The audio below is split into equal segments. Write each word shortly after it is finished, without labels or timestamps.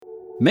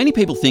Many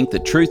people think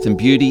that truth and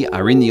beauty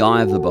are in the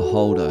eye of the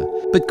beholder.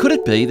 But could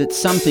it be that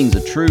some things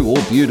are true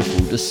or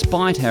beautiful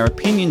despite our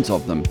opinions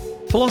of them?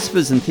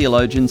 Philosophers and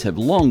theologians have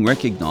long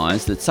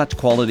recognised that such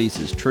qualities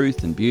as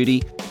truth and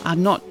beauty are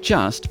not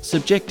just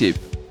subjective.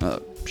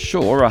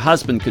 Sure, a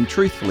husband can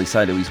truthfully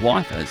say to his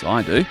wife, as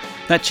I do,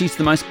 that she's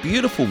the most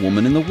beautiful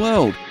woman in the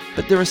world.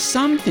 But there are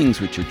some things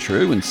which are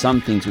true and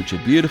some things which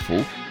are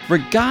beautiful,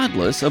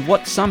 regardless of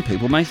what some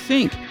people may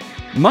think.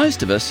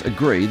 Most of us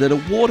agree that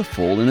a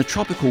waterfall in a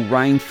tropical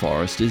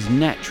rainforest is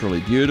naturally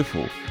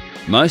beautiful.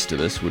 Most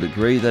of us would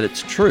agree that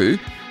it's true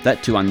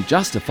that to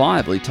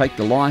unjustifiably take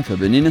the life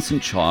of an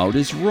innocent child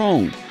is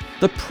wrong.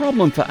 The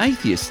problem for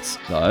atheists,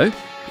 though,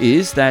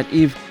 is that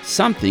if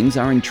some things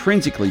are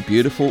intrinsically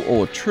beautiful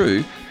or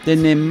true,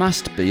 then there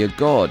must be a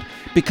God,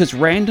 because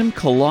random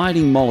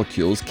colliding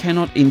molecules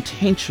cannot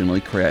intentionally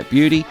create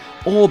beauty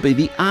or be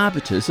the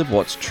arbiters of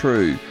what's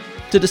true.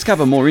 To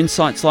discover more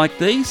insights like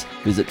these,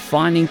 visit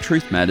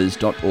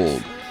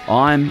findingtruthmatters.org.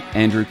 I'm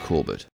Andrew Corbett.